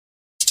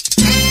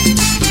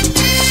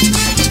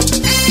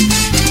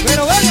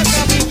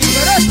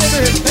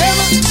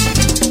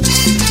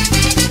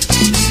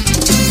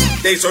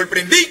te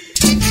sorprendí.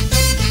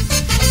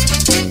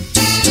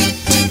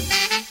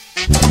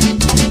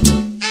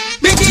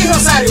 Micky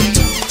Rosario.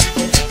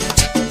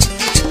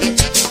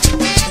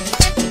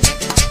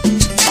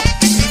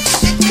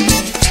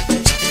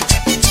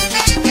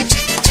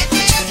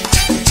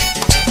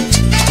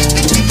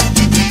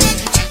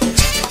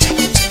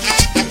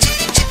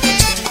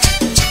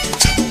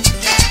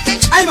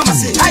 Ay mamá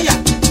sí, Jaya.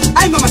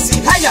 Ay mamá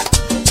sí, Jaya.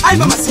 Ay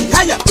mamá sí,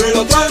 Jaya. Me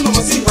lo trae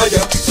mamá sí,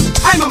 Jaya.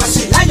 Ay mamá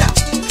sí, Jaya.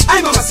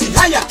 Ay mamá sí,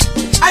 Jaya.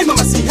 Ay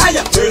mamá sí,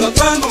 Jaya. Me lo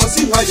trae mamá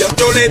sí, Jaya.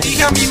 Yo le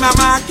dije a mi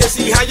mamá que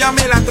si Jaya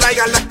me la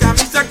traiga, las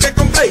camisas que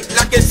compré,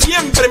 la que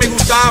siempre me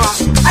gustaba.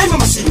 Ay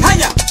mamá sí,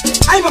 Jaya.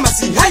 Ay mamá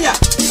sí, Jaya.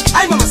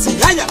 Ay mamá sí,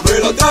 Jaya. Me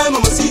lo trae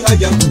mamá sí,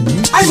 Jaya.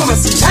 Ay mamá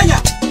sí,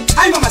 Jaya.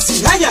 Ay mamá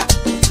sí, Jaya.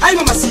 Ay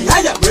mamá sí,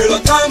 Jaya. Me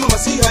lo trae mamá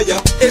sí,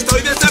 Jaya.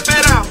 Estoy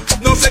desesperado,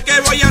 no sé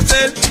qué voy a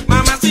hacer.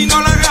 Mamá, si no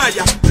la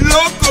Jaya,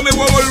 loco me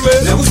voy a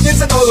volver. La busqué en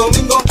Santo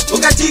Domingo,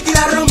 Boca Chica y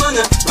La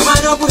Romana. Mamá,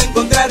 no pude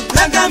encontrar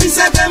la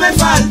camisa que me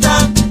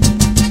falta.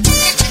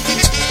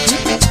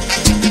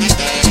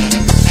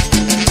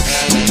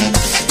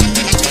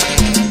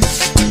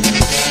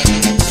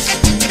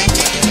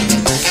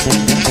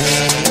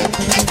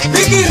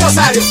 Micky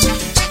Rosario.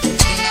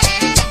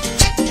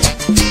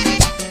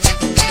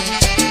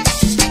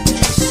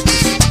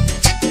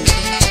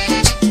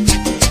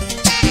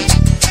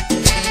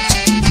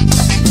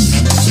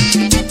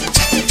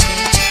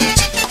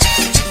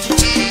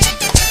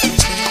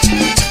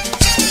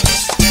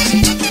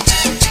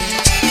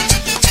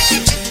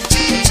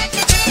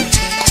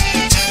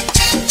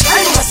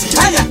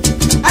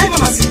 Ay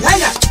mamá sí,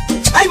 Jaya.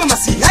 Ay mamá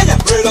sí, Jaya.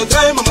 Me lo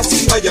trae mamá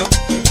sí, Jaya.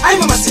 Ay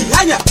mamá sí,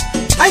 Jaya.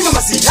 Ay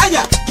mamá sí,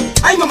 Jaya.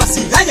 Ay mamá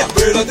sí, Jaya.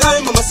 Me lo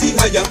trae mamá sí,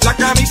 Jaya. La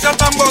camisa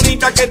tan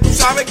bonita que tú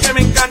sabes que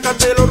me encanta,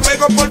 te lo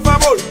ruego por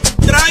favor,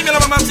 tráemela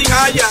mamá sí,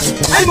 Jaya.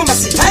 Ay mamá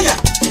sí, Jaya.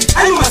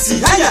 Ay mamá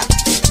sí, Jaya.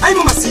 Ay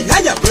mamá sí,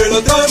 Jaya. Me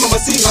lo trae mamá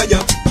sí, Jaya.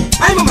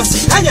 Ay mamá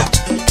sí, Jaya.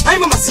 Ay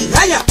mamá sí,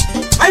 Jaya.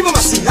 Ay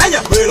mamá sí,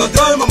 Jaya. Me lo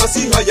trae mamá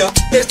sí, Jaya.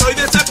 Estoy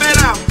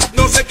desesperado,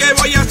 no sé qué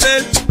voy a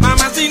hacer.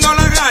 Mamá, si no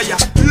la Jaya,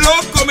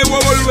 loco me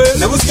voy a volver.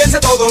 La busqué en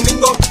Santo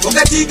Domingo,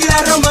 Boca Chica y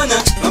La Romana.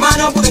 Mamá,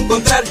 no pude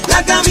encontrar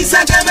la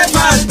camisa que me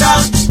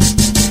falta.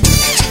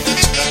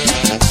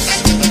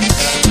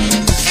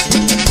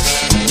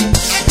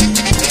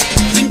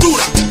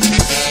 Cintura,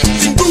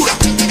 cintura,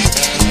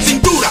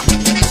 cintura.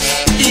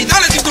 Y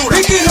dale cintura.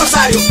 Micky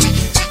Rosario.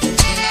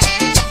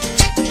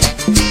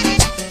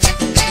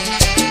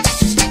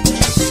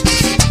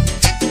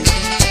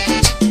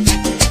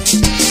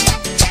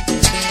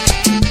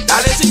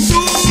 Dale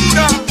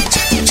cintura.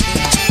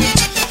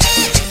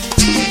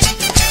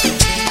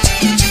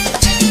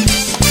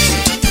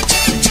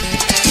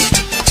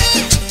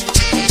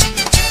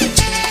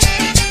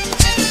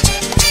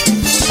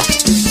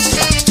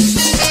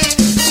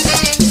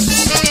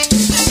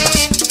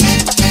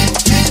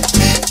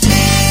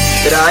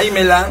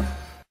 Tráemela.